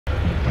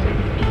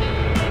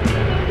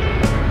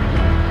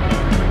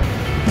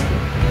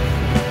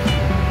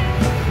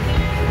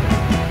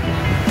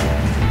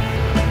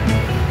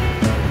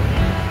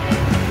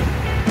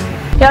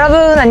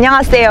여러분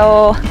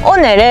안녕하세요.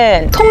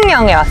 오늘은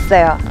통영에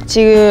왔어요.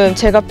 지금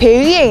제가 배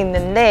위에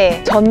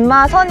있는데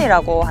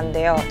전마선이라고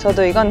한대요.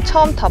 저도 이건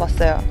처음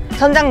타봤어요.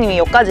 선장님이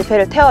여기까지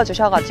배를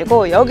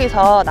태워주셔가지고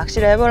여기서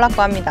낚시를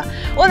해보려고 합니다.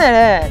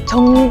 오늘은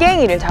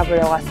전갱이를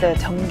잡으려고 왔어요.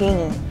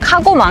 전갱이.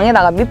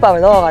 카고망에다가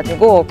밑밥을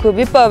넣어가지고 그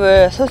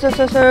밑밥을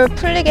술술술술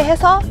풀리게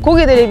해서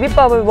고기들이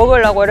밑밥을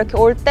먹으려고 이렇게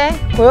올 때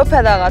그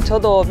옆에다가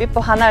저도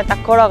밑밥 하나를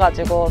딱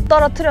걸어가지고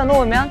떨어뜨려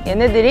놓으면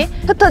얘네들이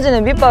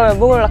흩어지는 밑밥을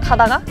먹으려고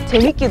하다가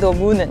재밌기도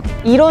무는,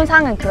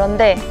 이론상은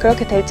그런데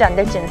그렇게 될지 안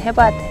될지는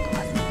해봐야 될 것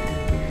같습니다.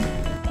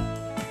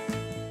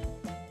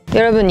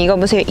 여러분 이거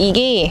보세요.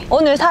 이게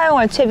오늘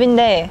사용할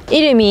채비인데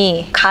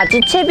이름이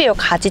가지채비예요.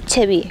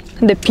 가지채비.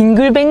 근데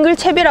빙글뱅글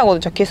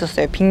채비라고도 적혀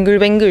있었어요.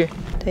 빙글뱅글.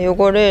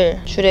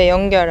 요거를 줄에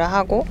연결을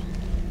하고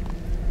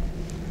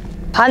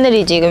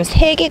바늘이 지금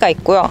 3개가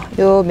있고요.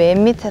 요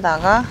맨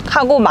밑에다가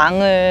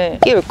카고망을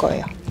끼울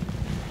거예요.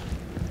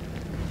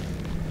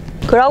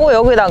 그리고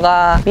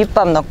여기다가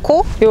밑밥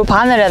넣고 요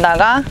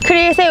바늘에다가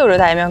크릴새우를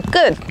달면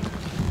끝!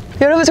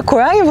 여러분 저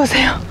고양이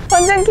보세요.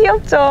 완전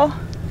귀엽죠?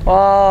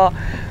 와,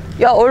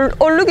 야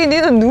얼룩이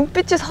니도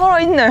눈빛이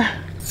살아있네.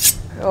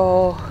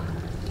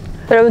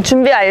 여러분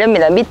준비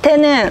완료입니다.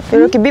 밑에는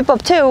이렇게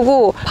밑밥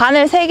채우고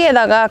바늘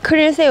 3개에다가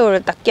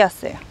크릴새우를 딱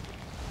끼웠어요.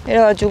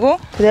 이래가지고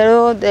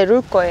그대로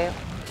내릴 거예요.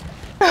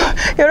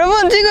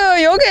 여러분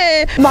지금 여기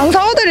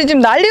망상어들이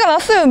지금 난리가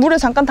났어요. 물에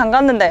잠깐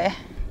담갔는데.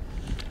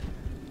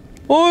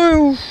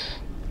 어휴.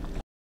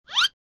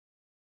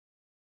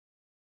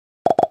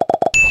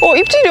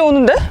 입질이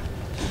오는데?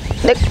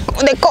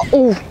 내꺼.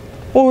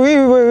 왜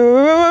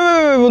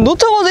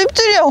놓자마자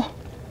입질이야.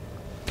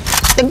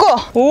 내꺼.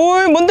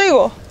 오이 뭔데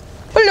이거?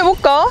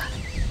 올려볼까?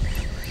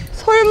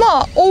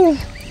 설마.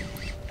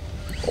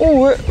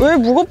 왜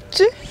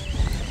무겁지?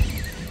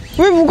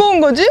 왜 무거운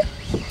거지?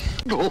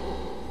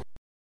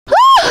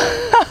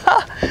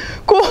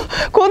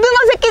 고등어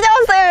새끼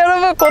잡았어요,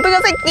 여러분.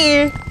 고등어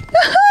새끼.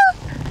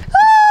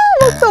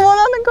 먹자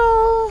원하는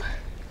거.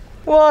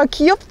 와,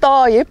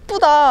 귀엽다.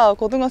 예쁘다.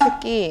 고등어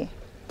새끼.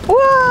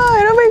 우와,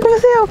 여러분 이거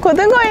보세요.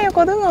 고등어예요,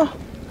 고등어.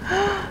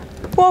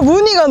 와,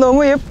 무늬가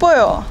너무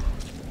예뻐요.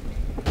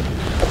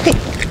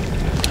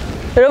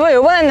 여러분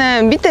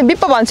이번에는 밑에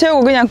밑밥 안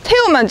채우고 그냥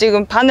새우만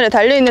지금 바늘에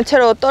달려있는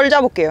채로 떨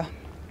잡을게요.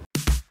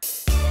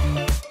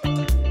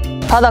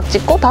 바닥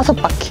찍고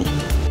 5바퀴.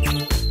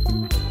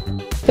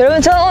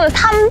 여러분 저는 오늘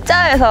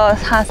 3자에서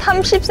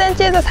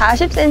 30cm에서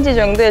 40cm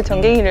정도의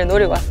전갱이를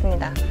노리고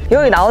왔습니다.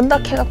 여기 나온다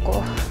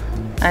해갖고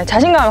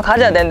자신감을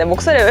가져야 되는데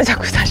목소리에 왜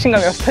자꾸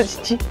자신감이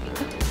없어지지?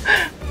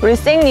 우리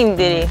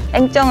쌩님들이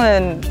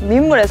앵쩡은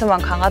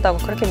민물에서만 강하다고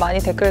그렇게 많이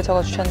댓글을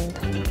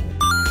적어주셨는데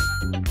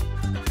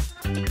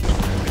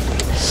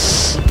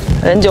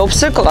왠지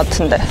없을 것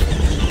같은데.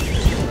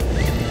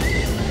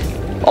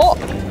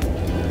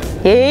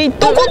 에이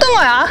또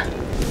고등어야?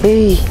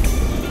 에이.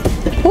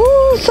 오,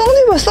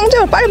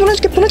 썽제발 빨리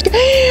보내줄게.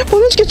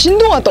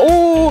 진동 왔다.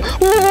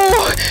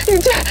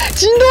 이제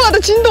진동 왔다.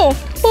 진동. 야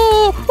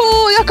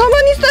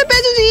가만히 있어.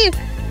 빼주지.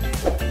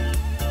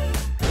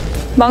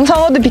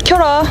 망상어들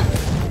비켜라.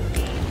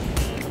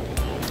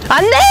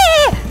 안돼.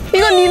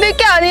 이건 니들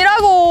게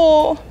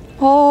아니라고.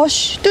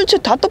 아씨, 뜰채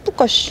다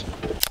떠볼까 씨.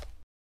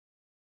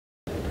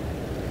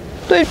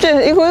 또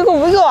입질.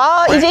 이거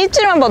이제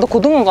입질만 봐도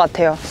고등어인 것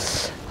같아요.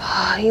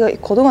 이거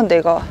고등어인데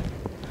이거.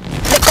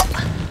 내꺼.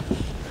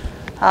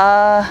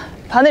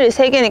 바늘이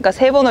 3개니까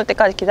 3번 올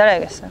때까지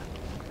기다려야겠어요.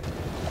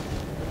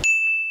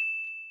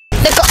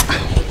 내꺼.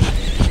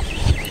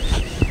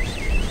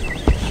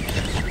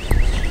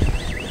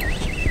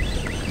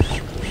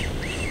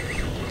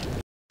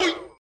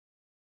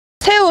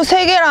 새우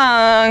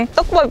 3개랑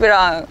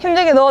떡밥이랑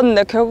힘들게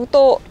넣었는데 결국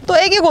또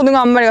애기 고등어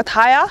한 마리가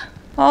다야?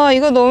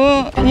 이거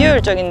너무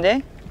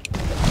비효율적인데?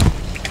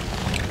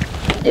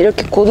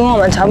 이렇게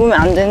고등어만 잡으면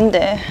안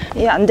되는데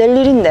이게 안 될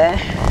일인데.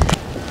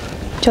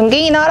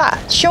 전갱이 나라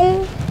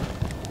슝.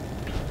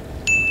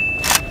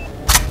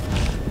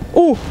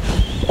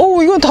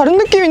 이건 다른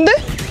느낌인데?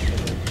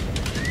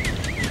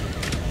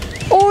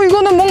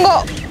 이거는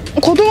뭔가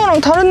고등어랑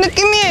다른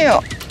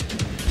느낌이에요.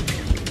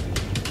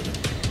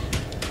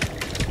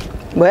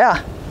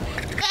 뭐야?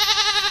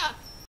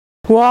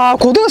 와,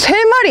 고등어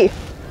 3마리.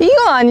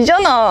 이건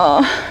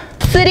아니잖아.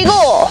 쓰리고.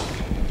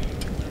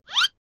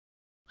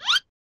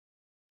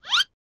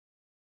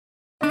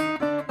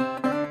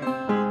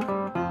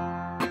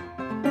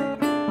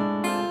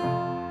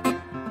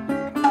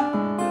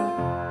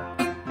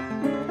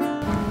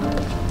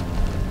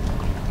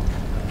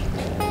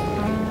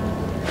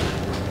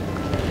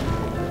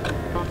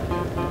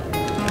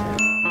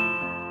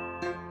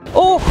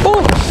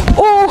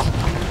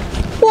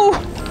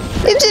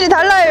 입질이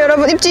달라요,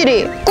 여러분.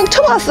 입질이 꾹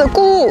쳐봤어.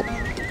 꾹.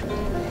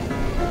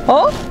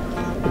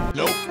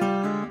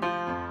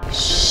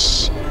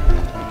 쉬.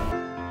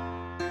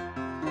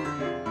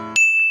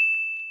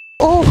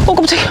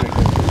 깜짝이야.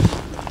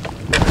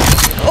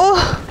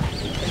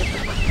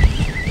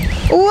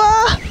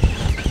 우와.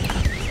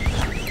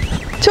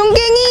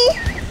 전갱이니.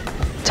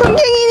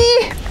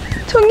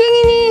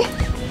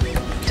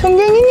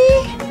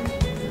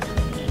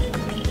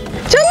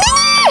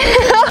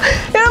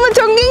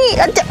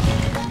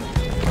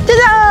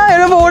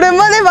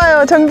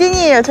 보세요.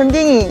 전갱이에요,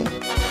 전갱이.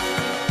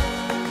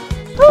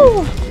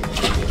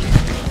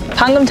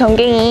 방금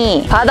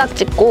전갱이 바닥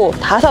찍고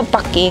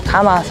 5바퀴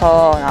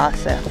감아서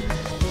나왔어요.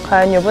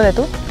 과연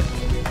이번에도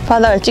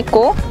바닥을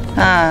찍고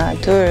하나,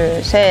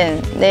 둘,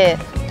 셋, 넷,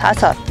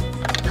 5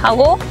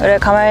 하고 이렇게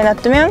가만히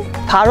놔두면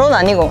바로는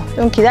아니고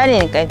좀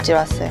기다리니까 입질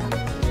왔어요.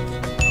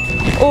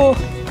 오,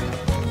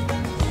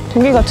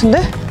 전갱이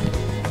같은데?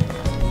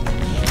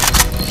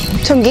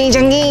 전갱이,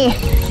 전갱이.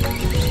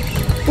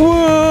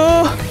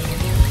 우와,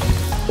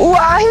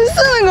 우와,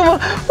 힘쓰는 거 봐.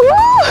 우와.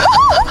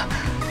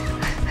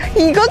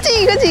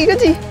 이거지, 이거지,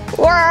 이거지.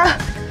 와,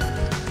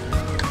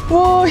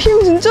 와,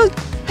 힘 진짜.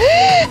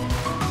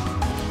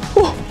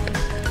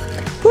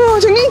 와,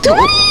 전갱이 두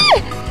마리.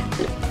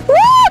 와,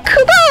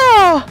 크다.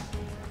 와,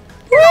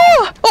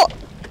 와,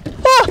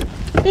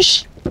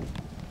 이씨,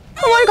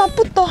 한 마리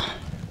가쁘다.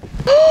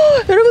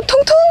 여러분,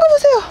 통통한 거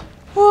보세요.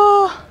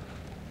 와,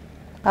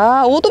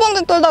 아,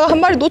 오도방정 떨다가 한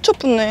마리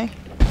놓쳤붙네.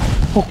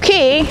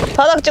 오케이,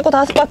 바닥 찍고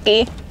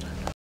 5바퀴.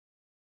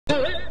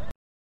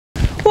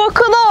 와,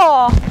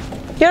 크다.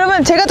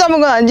 여러분, 제가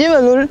잡은 건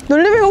아니지만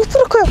놀림이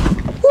억수로 커요.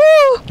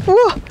 우와,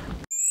 우와.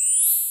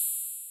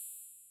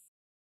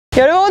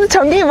 여러분, 오늘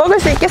전갱이 먹을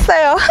수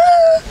있겠어요?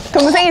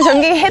 동생이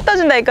전갱이 해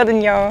떠준다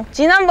했거든요.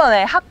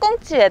 지난번에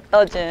학꽁치 해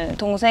떠준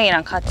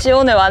동생이랑 같이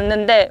오늘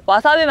왔는데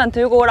와사비만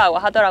들고 오라고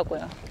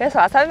하더라고요. 그래서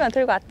와사비만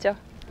들고 왔죠.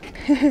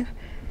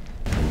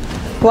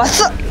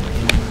 왔어!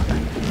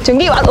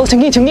 전갱이 왔어.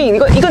 전갱이, 전갱이.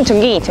 이건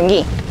전갱이,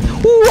 전갱이.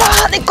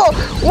 우와, 내꺼!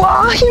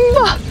 와,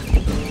 힘봐!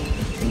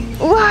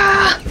 우와!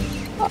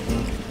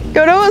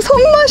 여러분,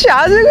 손맛이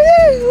아주 그냥.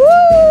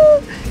 우와,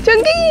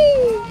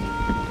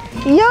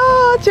 전갱이! 이야,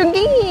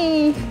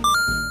 전갱이!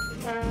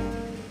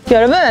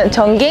 여러분,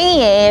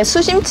 전갱이의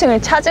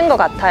수심층을 찾은 것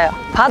같아요.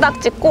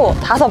 바닥 찍고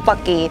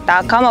 5바퀴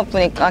딱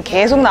감아보니까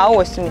계속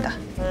나오고 있습니다.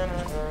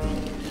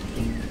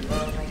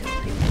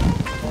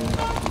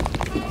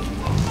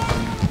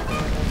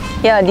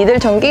 야, 니들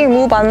전갱이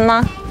무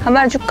봤나? 한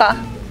마리 줄까?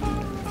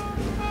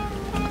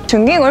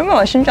 전갱이가 얼마나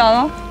맛있는지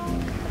아나?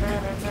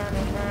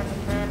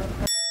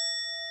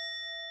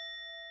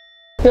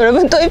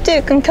 여러분, 또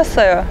입질이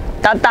끊겼어요.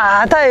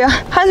 따뜻해요.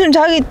 한숨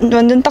자기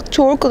완전 딱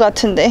좋을 것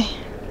같은데.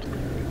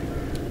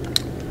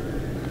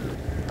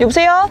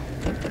 여보세요?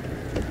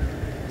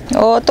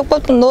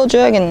 떡밥 좀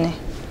넣어줘야겠네.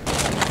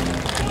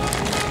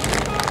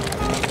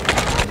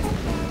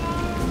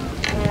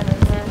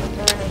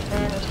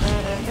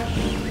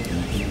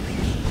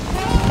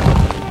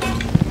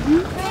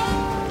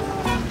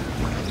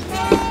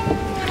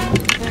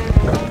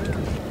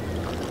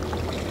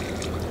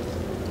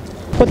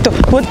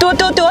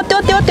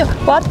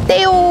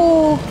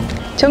 왔대요.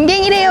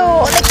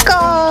 전갱이래요.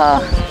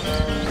 내꺼.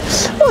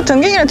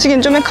 전갱이랑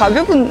치긴 좀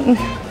가벼운.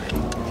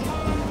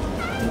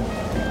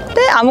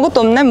 네?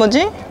 아무것도 없네.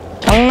 뭐지?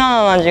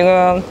 장난하나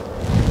지금.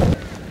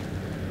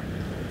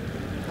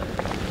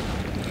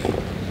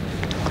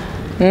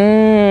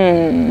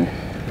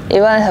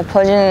 입안에서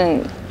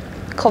퍼지는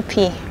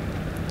커피.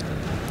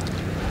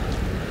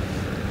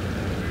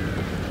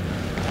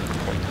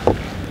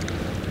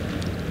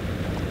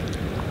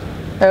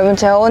 여러분,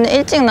 제가 오늘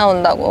일찍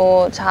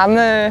나온다고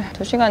잠을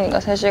 2시간인가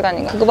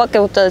 3시간인가 그거밖에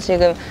못 자서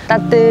지금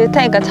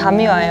따뜻하니까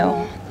잠이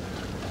와요.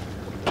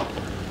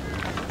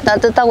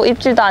 따뜻하고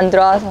입질도 안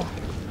들어와서.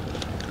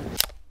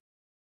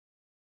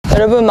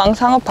 여러분,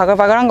 망상어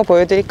바글바글한 거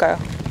보여드릴까요?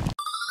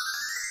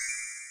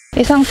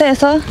 이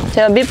상태에서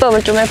제가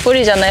밑밥을 좀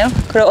뿌리잖아요.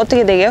 그럼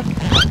어떻게 되게요?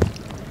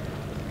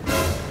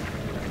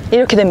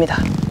 이렇게 됩니다.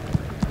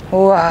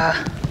 우와,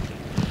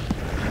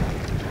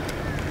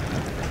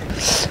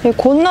 이거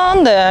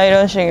곤란한데,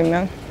 이런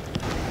식이면.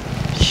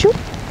 슉!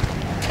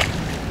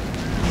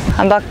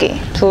 1바퀴,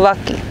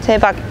 2바퀴,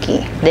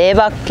 3바퀴,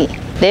 4바퀴,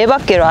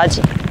 4바퀴로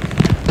하지.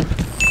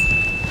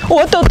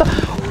 왔다, 왔다.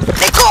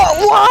 내꺼!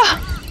 우와!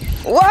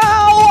 와,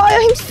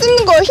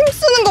 힘쓰는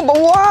거 봐.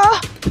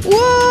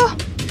 우와!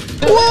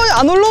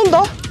 안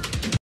올라온다.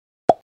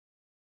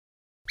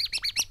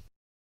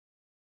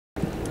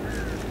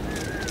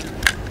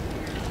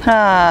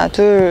 하나,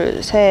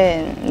 둘,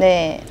 셋,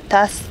 넷,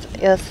 5,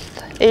 6,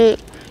 7,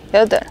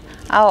 8,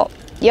 9,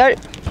 10.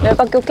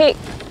 10바퀴 오케이.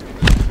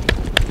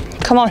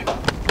 컴온.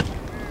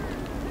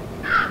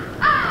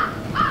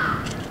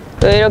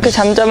 왜 이렇게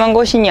잠잠한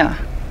곳이냐?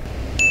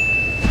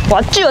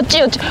 왔지.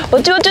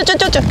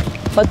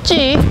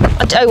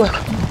 아이고.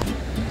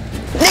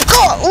 내꺼!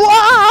 우와!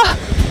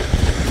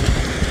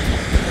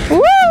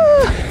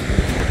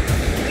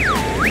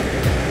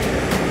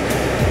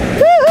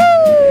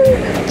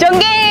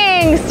 전갱!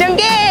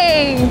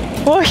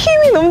 와,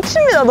 힘이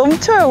넘칩니다.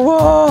 넘쳐요.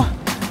 우와.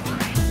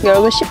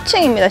 여러분,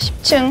 10층입니다.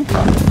 10층.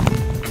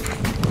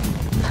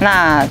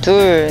 하나,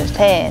 둘,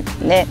 셋,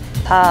 넷,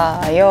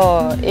 4,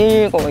 6,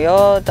 7,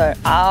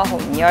 8, 9,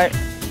 10.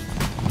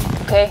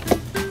 오케이.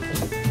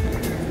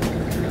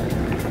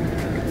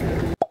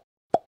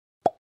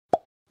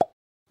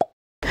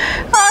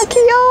 아,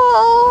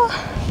 귀여워.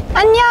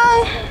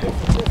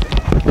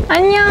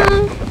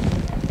 안녕.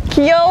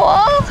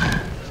 귀여워.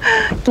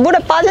 물에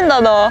빠진다,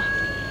 너.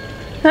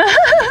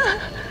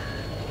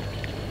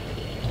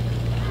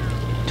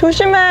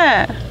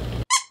 조심해.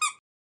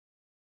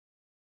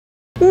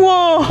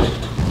 우와,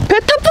 배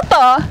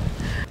타봤다.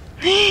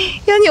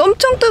 연이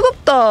엄청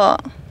뜨겁다.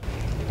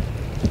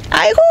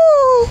 아이고,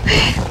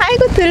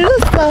 아이고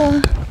들렀어.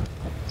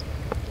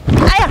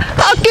 아야,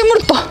 아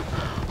깨물었다.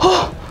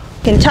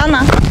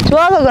 괜찮아.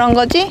 좋아서 그런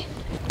거지?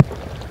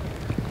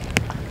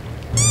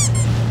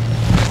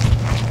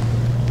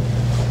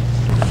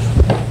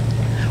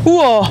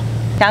 우와,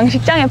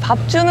 양식장에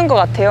밥 주는 것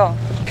같아요.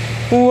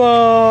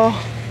 우와,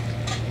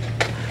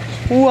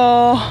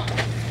 우와.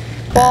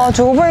 와,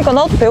 저거 보니까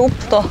나도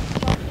배고프다.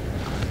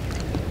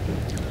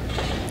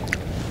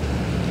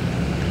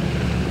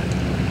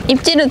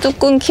 입질은 뚝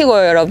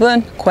끊기고요,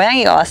 여러분.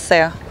 고양이가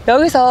왔어요.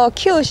 여기서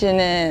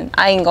키우시는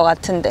아이인 것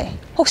같은데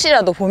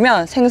혹시라도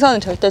보면 생선은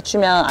절대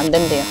주면 안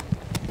된대요.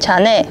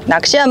 자네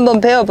낚시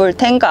한번 배워볼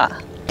텐가?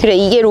 그래,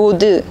 이게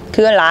로드,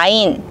 그건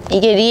라인,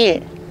 이게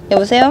릴.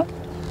 여보세요?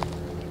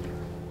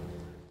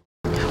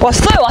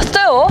 왔어요,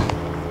 왔어요.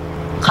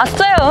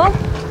 갔어요.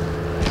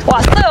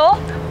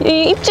 왔어요.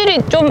 이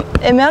입질이 좀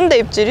애매한데,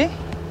 입질이?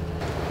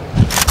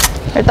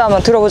 일단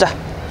한번 들어보자.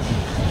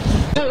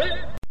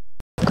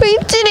 그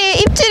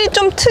입질이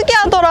좀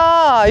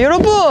특이하더라.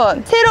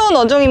 여러분, 새로운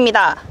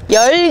어종입니다.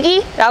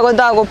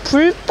 열기라고도 하고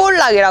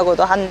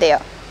불볼락이라고도 한대요.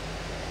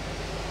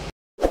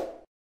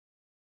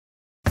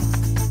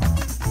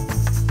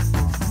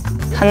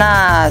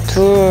 하나,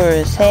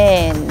 둘,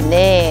 셋,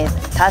 넷,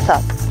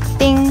 다섯.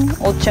 띵,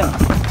 5층.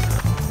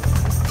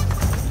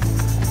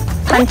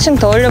 한층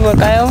더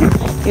올려볼까요?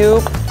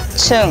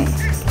 6층.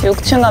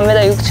 6층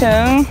갑니다,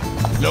 6층.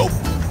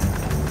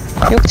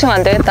 6층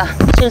안 되겠다.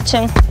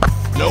 7층.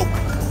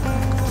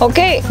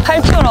 오케이,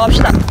 8층으로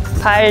갑시다.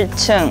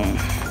 8층.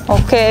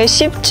 오케이,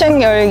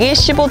 10층 열기,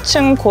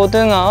 15층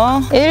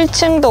고등어,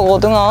 1층도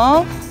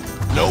고등어,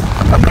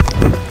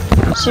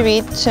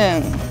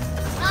 12층.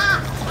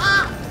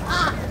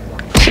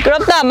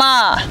 시끄럽다,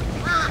 마.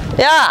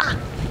 야!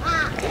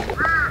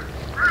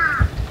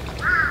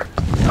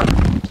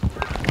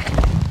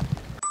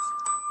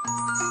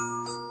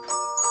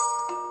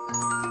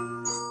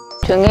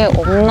 등에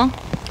없나?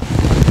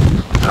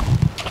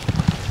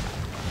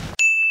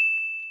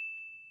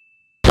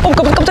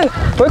 깜짝이야.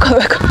 웰컴.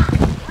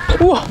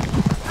 우와,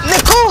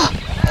 내꺼.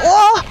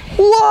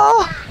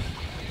 우와.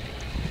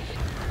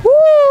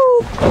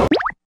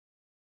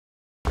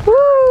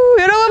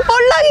 여러분,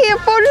 볼락이에요,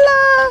 볼락.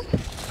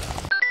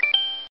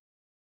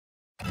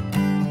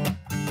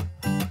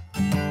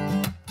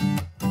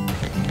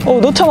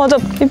 놓자마자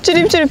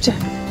입질.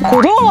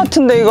 고등어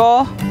같은데,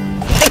 이거.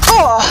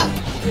 내꺼.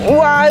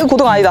 우와, 이거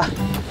고등어 아니다.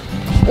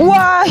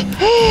 우와,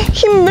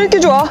 힘 왜 이렇게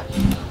좋아?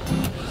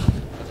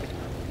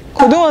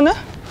 고등어는?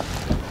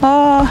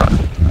 아.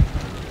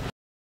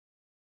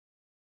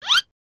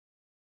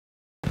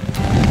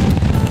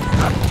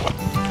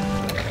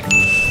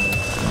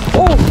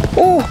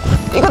 오,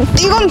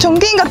 이건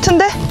전갱이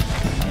같은데?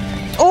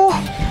 오,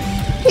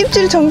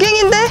 입질이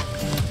전갱인데?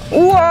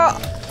 우와.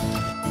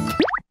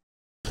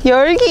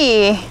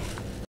 열기.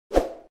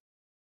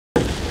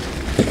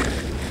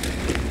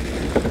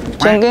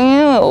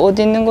 전갱이는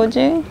어디 있는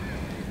거지?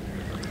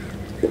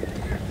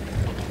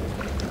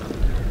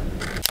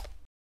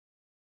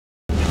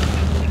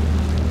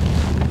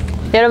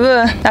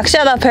 여러분,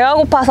 낚시하다 배가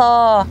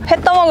고파서 회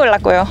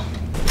떠먹으려고요.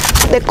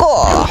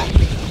 내꺼.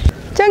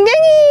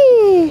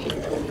 전갱이.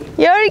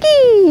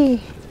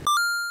 열기.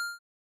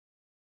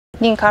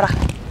 닌 가라.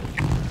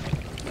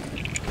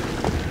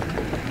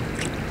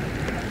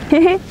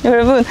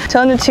 여러분,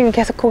 저는 지금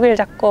계속 고기를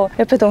잡고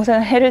옆에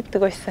동생은 해를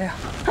뜨고 있어요.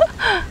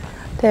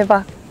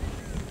 대박.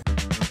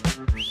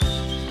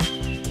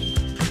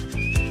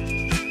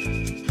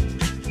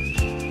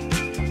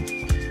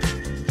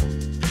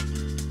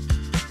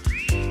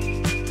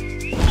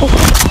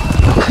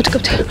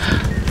 깜짝이야.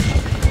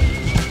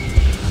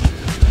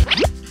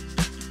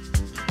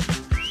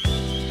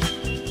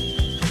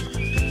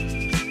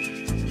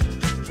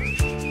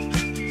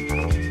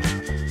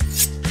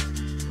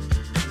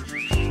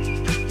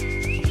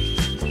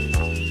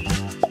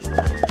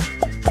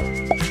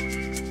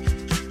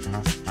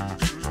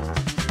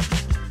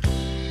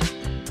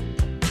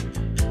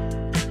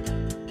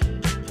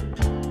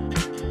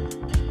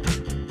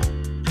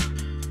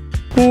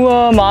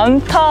 우와,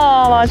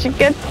 많다.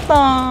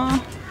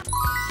 맛있겠다.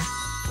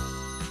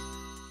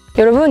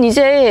 여러분,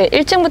 이제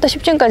 1층부터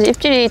 10층까지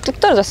입질이 뚝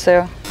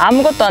떨어졌어요.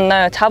 아무것도 안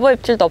나요. 잡어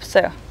입질도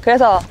없어요.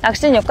 그래서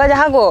낚시는 여기까지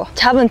하고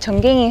잡은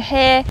전갱이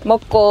회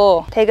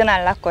먹고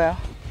퇴근하려고요.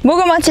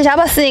 먹을 만치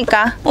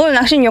잡았으니까 오늘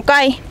낚시는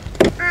여기까지.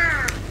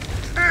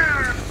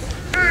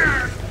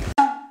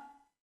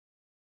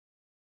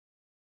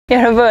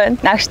 여러분,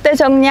 낚싯대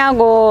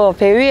정리하고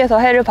배 위에서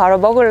회를 바로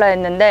먹으려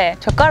했는데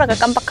젓가락을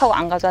깜빡하고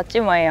안 가져왔지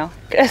뭐예요.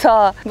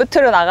 그래서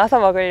무트로 나가서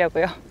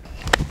먹으려고요.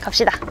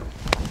 갑시다.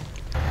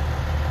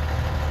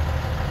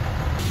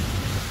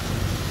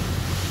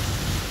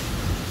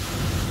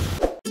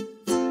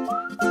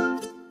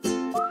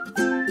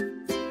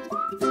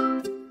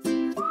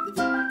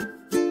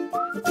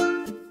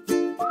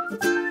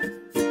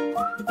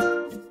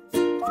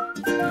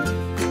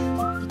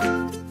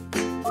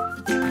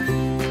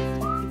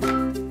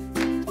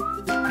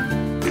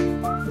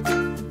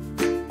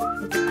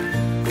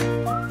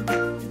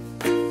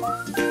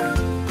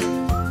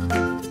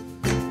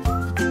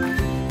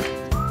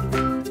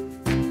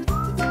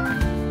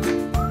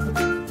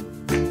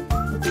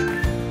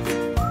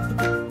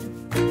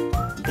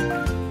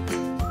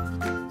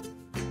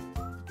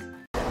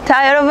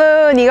 자,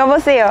 여러분 이거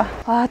보세요.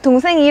 아,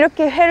 동생이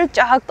이렇게 회를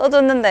쫙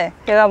떠줬는데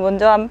제가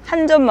먼저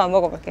한 점만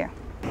먹어볼게요.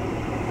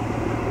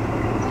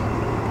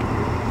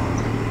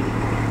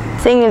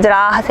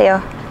 선생님들아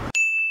하세요.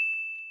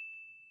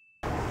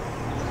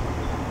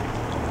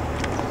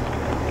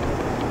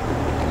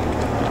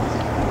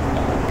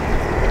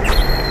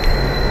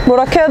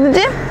 뭐라 해야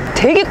되지?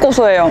 되게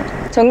고소해요.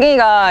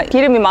 전갱이가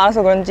기름이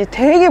많아서 그런지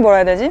되게 뭐라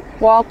해야 되지?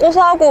 와,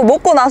 고소하고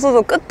먹고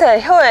나서도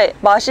끝에 혀에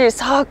맛이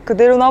싹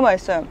그대로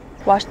남아있어요.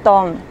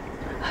 맛있다.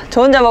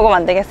 저 혼자 먹으면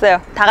안 되겠어요.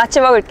 다 같이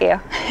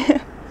먹을게요.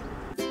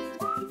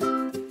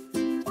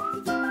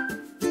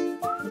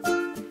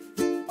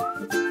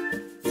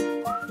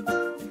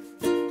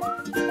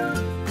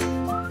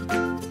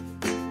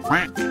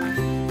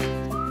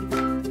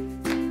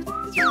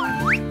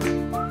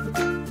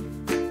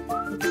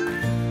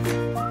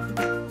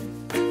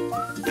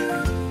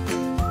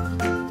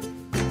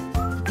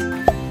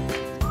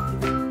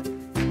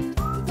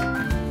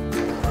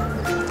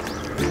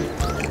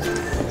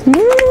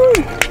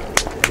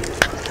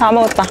 다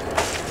먹었다.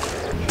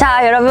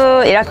 자,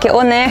 여러분 이렇게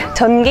오늘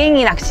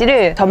전갱이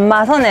낚시를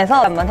전마선에서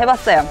한번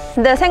해봤어요.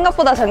 근데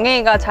생각보다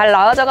전갱이가 잘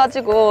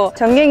나와져가지고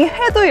전갱이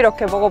회도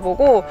이렇게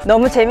먹어보고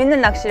너무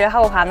재밌는 낚시를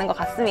하고 가는 것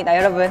같습니다,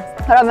 여러분.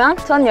 그러면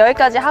전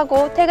여기까지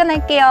하고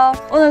퇴근할게요.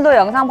 오늘도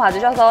영상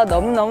봐주셔서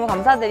너무너무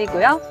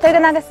감사드리고요.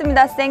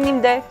 퇴근하겠습니다,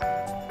 선생님들.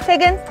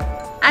 퇴근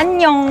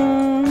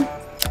안녕.